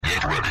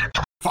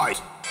Fight.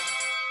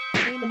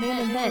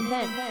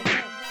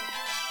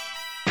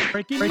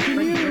 Breaking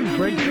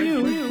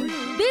news.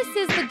 This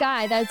is the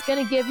guy that's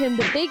going to give him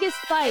the biggest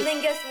fight. And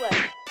then guess what?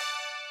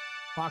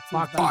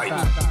 Fight.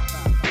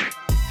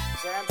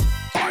 Sam,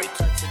 Fight.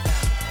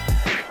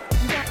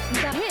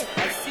 He got hit.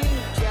 I've seen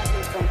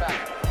champions come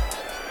back.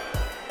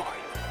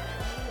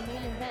 The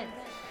main event.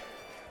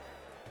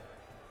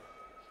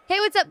 Hey,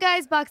 what's up,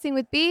 guys? Boxing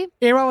with B.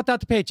 A-Rod without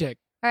the paycheck.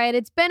 All right,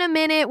 it's been a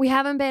minute. We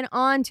haven't been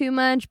on too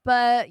much,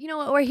 but you know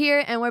what? We're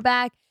here and we're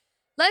back.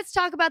 Let's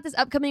talk about this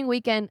upcoming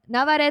weekend.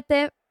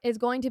 Navarrete is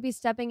going to be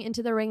stepping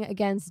into the ring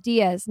against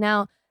Diaz.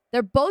 Now,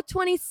 they're both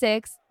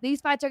 26.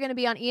 These fights are going to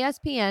be on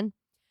ESPN.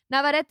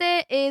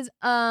 Navarrete is,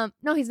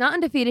 no, he's not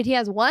undefeated. He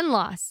has one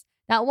loss.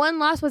 That one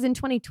loss was in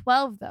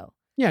 2012, though.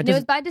 Yeah, And it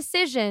was by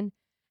decision.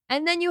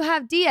 And then you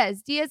have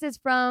Diaz. Diaz is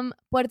from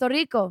Puerto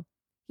Rico.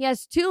 He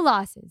has two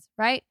losses,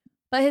 right?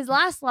 But his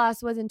last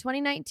loss was in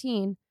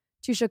 2019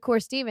 to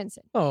Shakur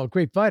Stevenson. Oh,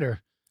 great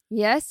fighter.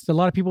 Yes. So a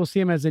lot of people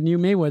see him as a new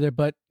Mayweather,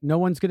 but no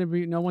one's gonna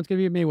be a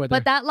Mayweather.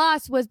 But that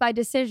loss was by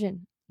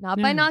decision, not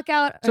by Yeah.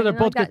 knockout. So or they're anything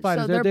both like good that.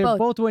 fighters. So They both.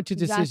 both went to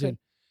decision. Exactly.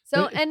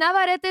 So, and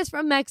Navarrete is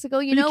from Mexico.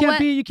 You But know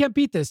what? You can't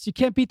beat this. You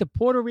can't beat the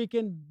Puerto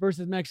Rican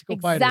versus Mexico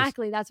fighters.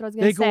 Exactly. That's what I was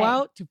going They to say. go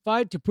out to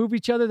fight to prove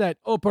each other that,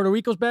 oh, Puerto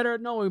Rico's better.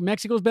 No,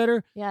 Mexico's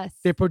better. Yes.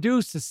 They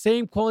produce the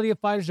same quality of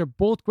fighters. They're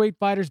both great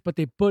fighters, but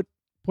they put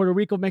Puerto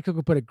Rico,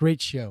 Mexico put a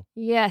great show.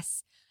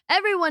 Yes.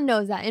 Everyone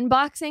knows that. In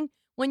boxing,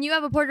 when you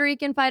have a Puerto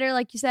Rican fighter,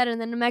 like you said, and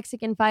then a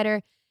Mexican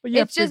fighter, But you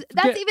have it's to just,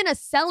 that's forget- even a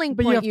selling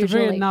But you point have to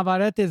usually. forget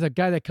Navarrete is a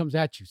guy that comes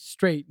at you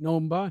straight, no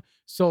mba.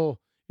 So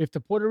if the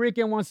Puerto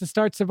Rican wants to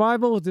start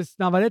survival, this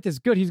Navarrete is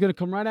good. He's going to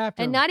come right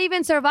after And him. not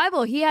even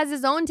survival. He has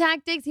his own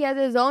tactics. He has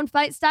his own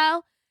fight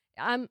style.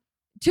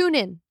 Tune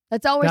in.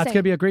 That's all we're That's saying. going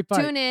to be a great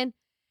fight. Tune in.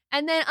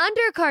 And then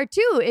undercard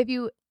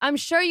too, I'm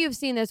sure you've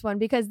seen this one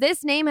because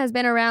this name has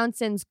been around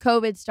since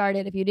COVID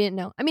started, if you didn't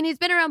know. I mean, he's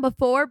been around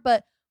before,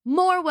 but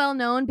more well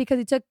known because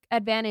he took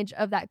advantage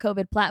of that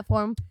COVID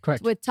platform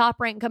Correct. with Top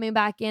Rank coming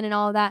back in and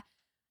all of that.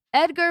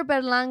 Edgar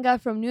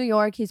Berlanga from New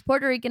York. He's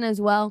Puerto Rican as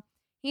well.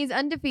 He's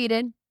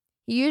undefeated.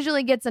 He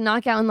usually gets a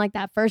knockout in like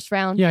that first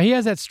round. Yeah, he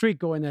has that streak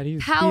going that he's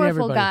beating Powerful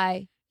everybody.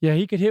 guy. Yeah,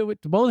 he could hit with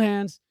both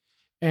hands,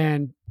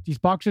 and these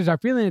boxers are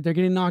feeling it. They're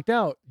getting knocked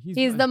out.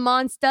 He's the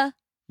monster.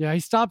 Yeah, he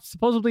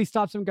supposedly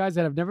stopped some guys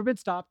that have never been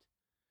stopped,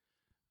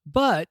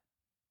 but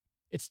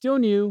it's still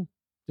new.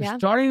 They're Yeah.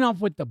 starting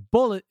off with the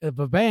bullet of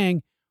a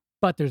bang,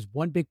 but there's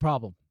one big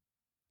problem.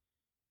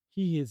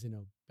 He is in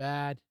a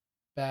bad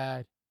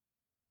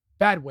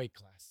weight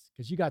class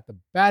because you got the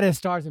baddest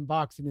stars in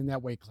boxing in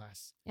that weight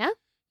class. Yeah.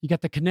 You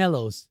got the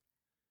Canelos,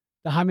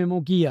 the Jaime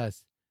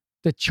Munguias,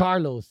 the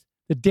Charlos,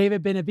 the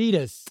David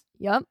Benavides.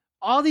 Yep.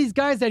 All these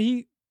guys that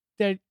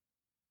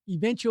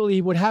eventually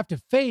he would have to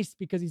face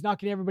because he's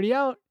knocking everybody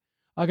out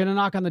are going to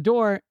knock on the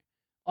door.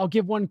 I'll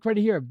give one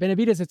credit here.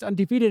 Benavides that's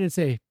undefeated and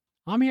say,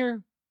 I'm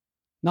here,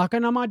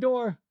 knocking on my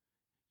door.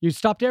 You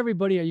stopped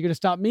everybody. Are you going to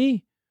stop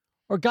me?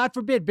 Or God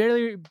forbid,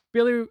 Billy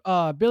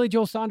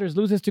Joe Saunders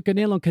loses to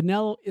Canelo, and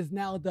Canelo is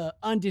now the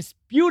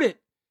undisputed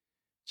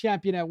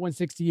champion at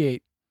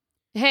 168.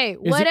 Hey,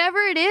 whatever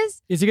it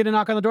is, Is he going to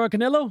knock on the door of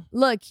Canelo?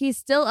 look, he's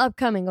still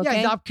upcoming, okay? Yeah,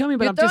 he's upcoming,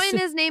 but You're I'm just throwing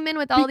his name in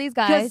with all these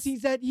guys.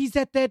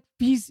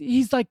 Because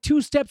he's like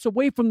 2 steps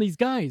away from these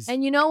guys.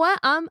 And you know what?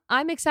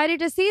 I'm excited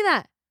to see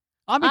that.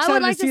 I'm I would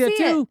excited like to see that it.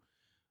 too.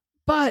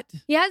 But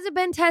He hasn't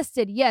been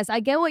tested. Yes, I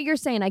get what you're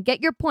saying. I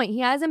get your point. He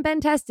hasn't been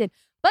tested.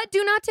 But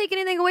do not take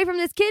anything away from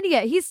this kid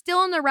yet. He's still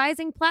on the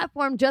rising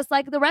platform just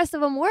like the rest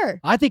of them were.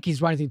 I think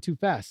he's rising too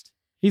fast.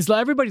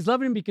 Everybody's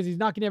loving him because he's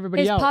knocking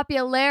everybody His out.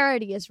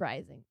 popularity is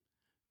rising.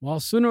 Well,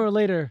 sooner or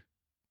later,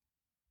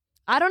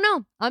 I don't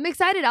know. I'm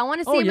excited. I want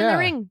to see Oh, him in yeah. the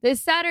ring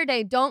this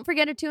Saturday. Don't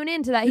forget to tune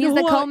in to that. you He's know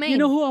the who co-main. You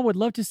know who I would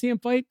love to see him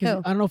fight? Because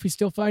Who? I don't know if he's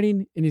still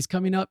fighting and he's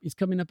coming up. He's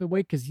coming up in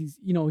weight because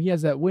he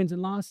has that wins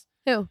and loss.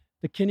 Who?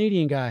 The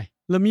Canadian guy,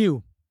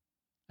 Lemieux,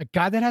 a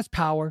guy that has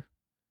power.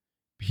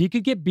 He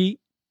could get beat.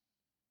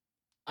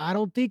 I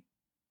don't think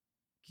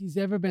he's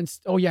ever been.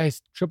 Oh yeah,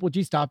 his Triple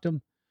G stopped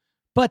him,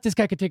 but this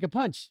guy could take a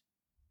punch.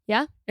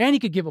 Yeah? And he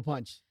could give a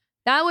punch.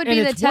 That would And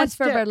be the it's one test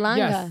for step. Berlanga.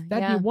 Yes,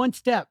 that'd yeah. be one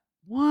step.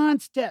 One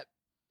step.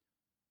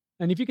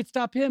 And if you could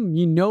stop him,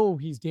 you know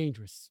he's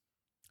dangerous.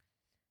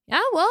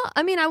 Yeah, well,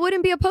 I mean, I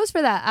wouldn't be opposed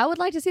for that. I would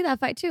like to see that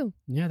fight too.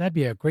 Yeah, that'd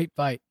be a great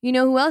fight. You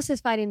know who else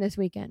is fighting this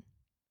weekend?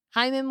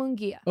 Jaime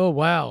Munguia. Oh,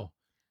 wow.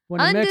 One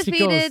of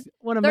Undefeated,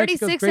 Mexico's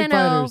 36 great and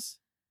 0. fighters.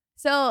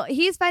 So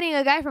he's fighting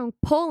a guy from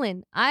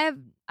Poland. I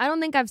don't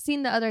think I've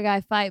seen the other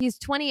guy fight. He's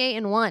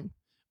 28-1.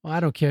 Well, I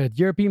don't care.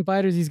 European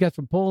fighters, these guys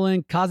from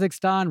Poland,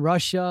 Kazakhstan,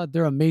 Russia,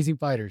 they're amazing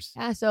fighters.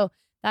 Yeah, so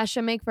that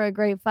should make for a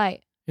great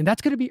fight. And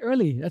that's going to be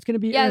early. That's going to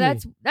be Yeah, early.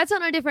 that's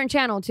on a different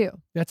channel too.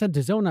 That's on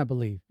DAZN, I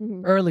believe.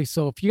 Mhm. Early.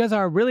 So if you guys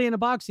are really into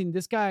boxing,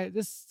 this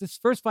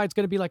first fight's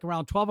going to be like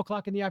around 12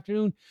 o'clock in the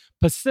afternoon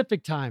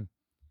Pacific time.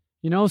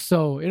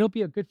 So it'll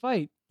be a good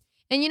fight.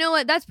 And you know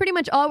what? That's pretty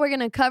much all we're going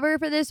to cover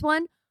for this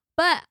one.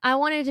 But I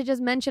wanted to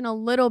just mention a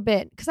little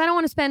bit because I don't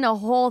want to spend a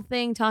whole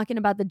thing talking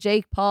about the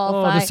Jake Paul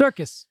Oh, fight. the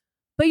circus.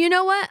 But you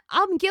know what?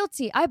 I'm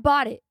guilty. I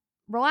bought it.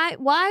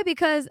 Why?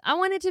 Because I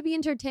wanted to be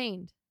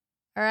entertained.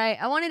 All right.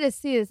 I wanted to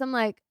see this. I'm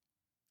like,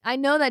 I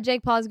know that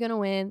Jake Paul is going to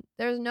win.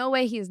 There's no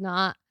way he's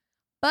not.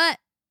 But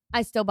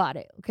I still bought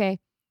it. Okay.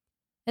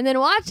 And then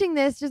watching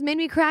this just made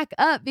me crack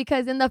up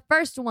because in the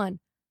first one,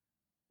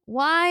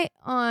 why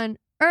on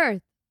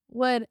earth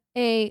would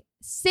a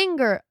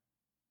singer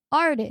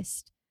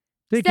artist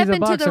Think step he's a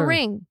into the boxer.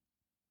 ring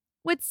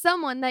with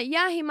someone that,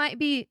 yeah, he might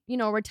be,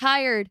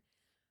 retired,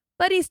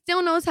 but he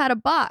still knows how to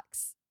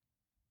box?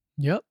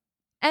 Yep.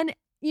 And,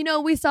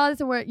 we saw this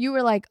where you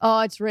were like,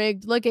 oh, it's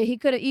rigged. Look, he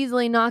could have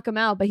easily knocked him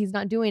out, but he's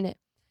not doing it.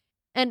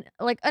 And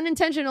like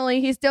unintentionally,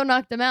 he still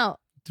knocked him out.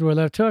 Threw a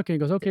left hook and he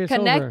goes, okay, it's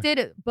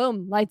Connected,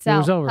 boom, lights It out.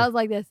 was over. I was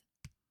like this.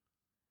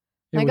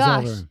 over. My It was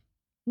gosh. over.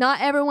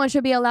 Not everyone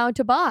should be allowed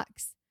to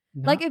box.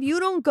 No. Like if you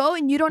don't go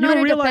and you don't You know don't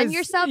how to defend realize-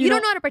 yourself, you you don't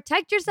don't- know how to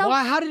protect yourself.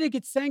 Why? How did it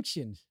get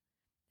sanctioned?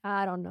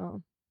 I don't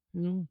know.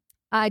 You know?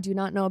 I do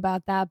not know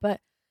about that. But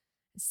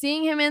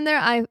seeing him in there,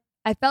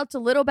 I felt a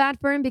little bad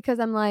for him because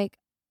I'm like,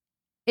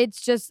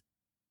 it's just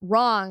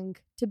wrong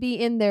to be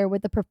in there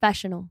with a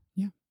professional.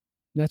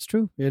 That's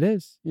true. It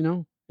is.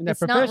 And that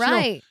It's not professional,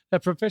 right.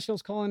 that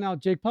professional's calling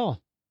out Jake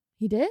Paul.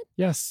 He did?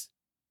 Yes.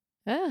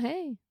 Oh,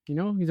 hey.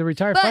 He's a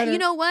retired But fighter. you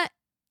know what?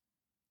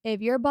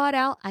 If you're bought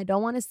out, I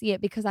don't want to see it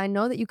because I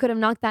know that you could have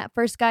knocked that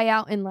first guy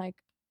out in like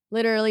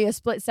literally a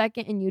split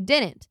second and you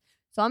didn't.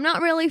 So I'm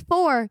not really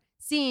for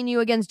seeing you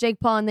against Jake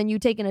Paul and then you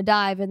taking a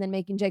dive and then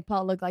making Jake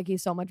Paul look like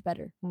he's so much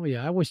better. Oh,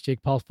 yeah. I wish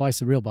Jake Paul fights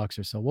the real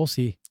boxer. So we'll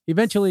see.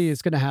 Eventually,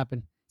 it's going to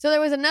happen. So there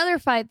was another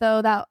fight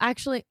though that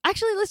actually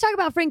let's talk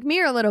about Frank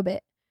Mir a little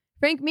bit.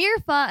 Frank Mir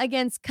fought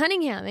against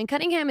Cunningham, and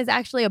Cunningham is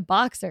actually a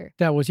boxer.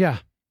 That was, yeah.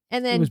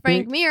 And He then was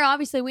Frank big. Mir,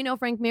 obviously we know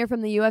Frank Mir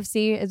from the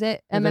UFC. Is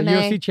it Was that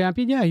MMA? UFC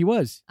champion? Yeah, he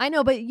was. I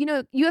know, but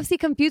UFC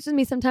confuses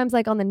me sometimes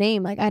like on the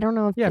name. Like I don't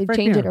know if Yeah, they Frank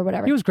changed Mir. it or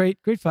whatever. He was great.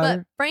 Great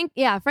fighter. But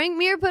Frank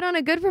Mir put on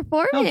a good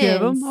performance.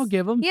 I'll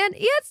give him. He had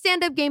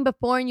stand-up game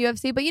before in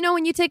UFC, but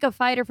when you take a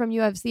fighter from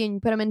UFC and you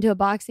put him into a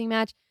boxing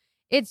match,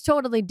 it's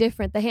totally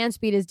different. The hand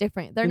speed is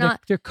different. They're And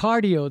not. Their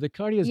cardio. The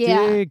cardio is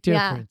Yeah, big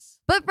yeah. difference.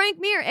 But Frank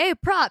Mir, hey,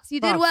 props. You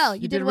did Props. well.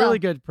 You You did well. really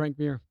good, Frank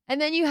Mir.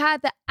 And then you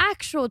had the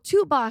actual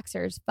two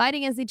boxers fight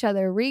against each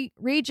other.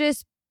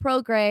 Regis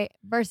Prograis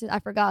versus, I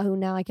forgot who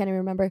now. I can't even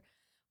remember.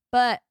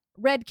 But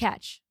Red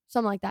Catch,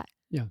 something like that.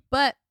 Yeah.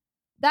 But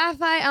that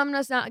fight, I'm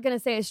just not going to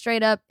say it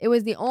straight up. It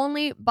was the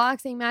only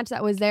boxing match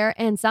that was there.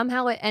 And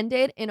somehow it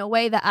ended in a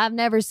way that I've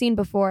never seen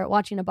before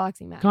watching a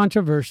boxing match.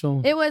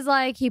 Controversial. It was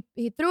like he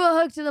threw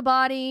a hook to the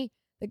body.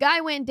 The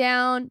guy went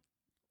down.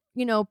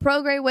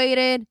 Prograis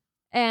waited.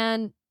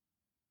 And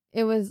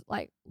it was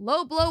like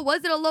low blow.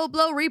 Was it a low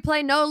blow?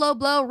 Replay, no low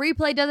blow.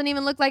 Replay doesn't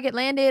even look like it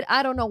landed.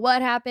 I don't know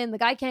what happened. The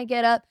guy can't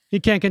get up. He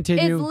can't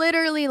continue. It's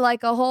literally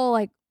like a whole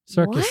like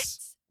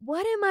Circus.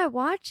 What am I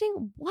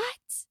watching? What?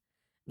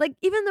 Like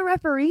even the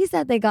referees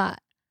that they got.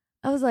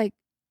 I was like,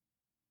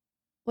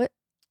 I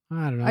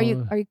don't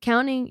know. are you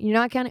counting? You're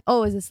not counting?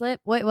 Oh, is it slip?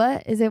 Wait,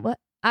 what? Is it what?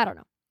 I don't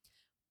know.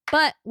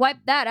 But wipe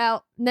that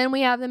out. And then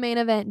we have the main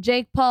event.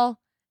 Jake Paul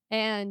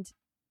and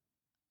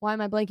why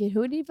am I blanking?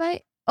 Who did he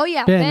fight? Oh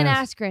yeah, Ben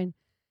Askren.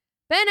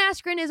 Ben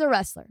Askren is a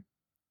wrestler.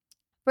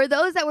 For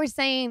those that were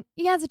saying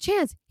he has a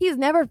chance, he's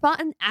never fought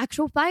an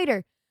actual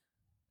fighter.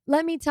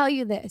 Let me tell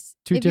you this.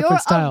 Two if you're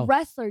different style. a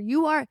wrestler,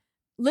 you are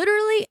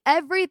literally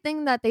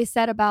everything that they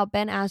said about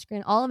Ben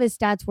Askren. All of his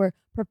stats were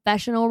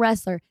professional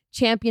wrestler,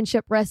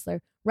 championship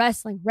wrestler,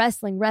 wrestling.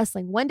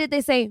 When did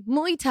they say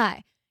Muay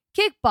Thai,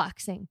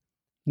 kickboxing?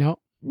 No.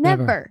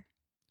 Never.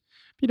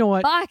 You know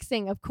what?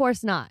 Boxing, of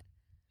course not.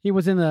 He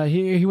was in the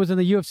he was in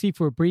the UFC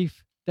for a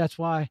brief. That's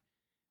why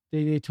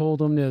they told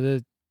him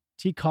that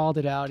he called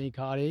it out and he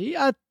caught it.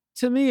 Yeah,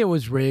 to me, it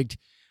was rigged.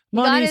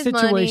 Money his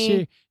situation.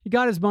 money. He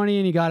got his money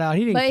and he got out.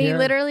 He didn't But care. he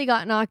literally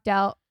got knocked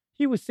out.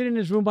 He was sitting in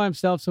his room by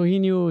himself, so he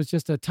knew it was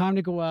just a time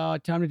to go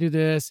out, time to do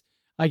this.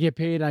 I get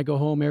paid, I go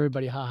home.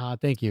 Everybody, haha,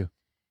 thank you.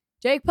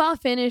 Jake Paul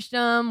finished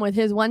him with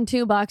his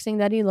 1-2 boxing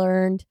that he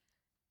learned.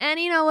 And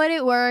you know what?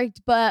 It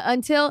worked. But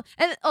the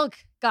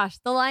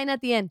line at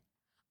the end.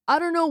 I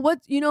don't know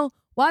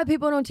why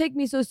people don't take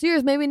me so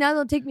serious. Maybe now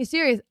they'll take me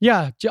serious.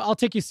 Yeah, I'll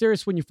take you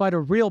serious when you fight a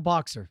real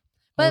boxer.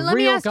 But a let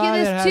me real ask you guy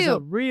this that has too. a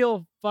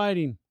real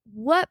fighting.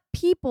 What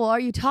people are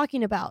you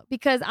talking about?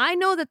 Because I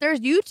know that there's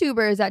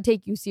YouTubers that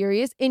take you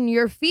serious in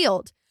your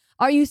field.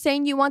 Are you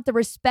saying you want the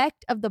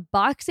respect of the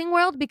boxing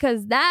world?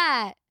 Because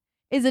that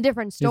is a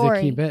different story.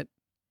 Is a key bit.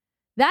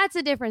 That's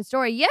a different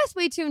story. Yes,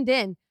 we tuned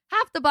in.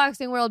 Half the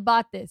boxing world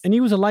bought this. And he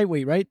was a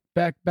lightweight, right?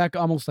 Back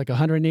almost like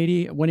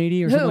 180 or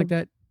something Who? like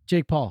that.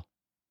 Jake Paul.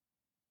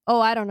 Oh,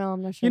 I don't know.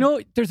 I'm not sure. You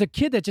know, there's a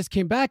kid that just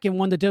came back and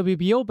won the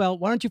WBO belt.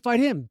 Why don't you fight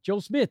him? Joe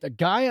Smith, a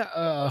guy,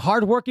 a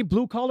hardworking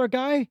blue-collar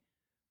guy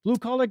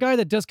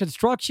that does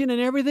construction and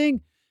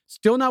everything.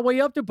 Still not way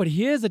up there, but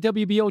he is a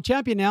WBO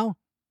champion now.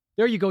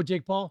 There you go,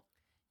 Jake Paul.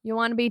 You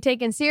want to be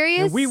taken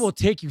serious? And we will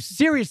take you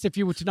serious if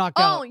you were to knock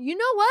Oh, out. you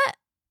know what?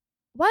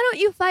 Why don't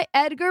you fight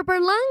Edgar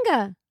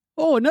Berlanga?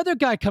 Oh, another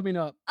guy coming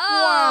up. Oh.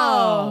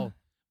 Wow.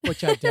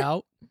 Which I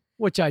doubt.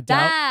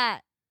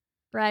 That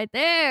right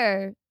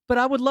there. but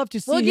I would love to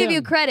see We'll give him.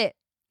 you credit.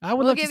 I would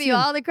We'll love to give see you him.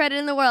 all the credit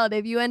in the world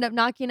if you end up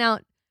knocking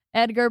out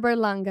Edgar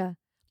Berlanga.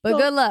 But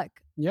Well, good luck.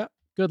 Yep.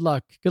 Good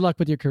luck. Good luck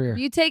with your career. If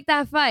you take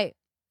that fight,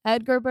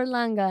 Edgar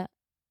Berlanga.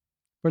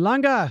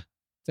 Berlanga,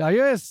 te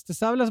ayudes, te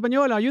sabe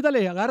español,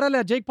 ayúdale, agárrale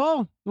a Jake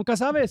Paul. Nunca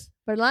sabes.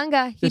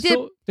 Berlanga, Te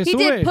he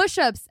did sube.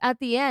 push-ups at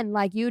the end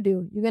like you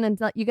do. You gonna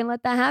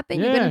let that happen?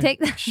 You're Yeah. gonna take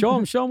that? Show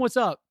him what's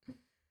up.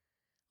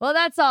 Well,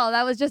 that's all.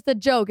 That was just a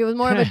joke. It was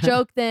more of a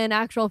joke than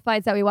actual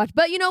fights that we watched.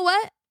 But you know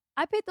what?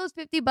 I paid those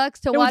 $50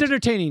 to It was watch.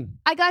 entertaining.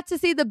 I got to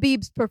see the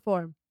Biebs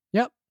perform.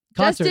 Yep.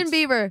 Justin Concerts.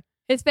 Bieber,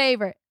 his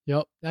favorite.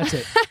 Yep. That's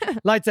it.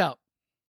 Lights out.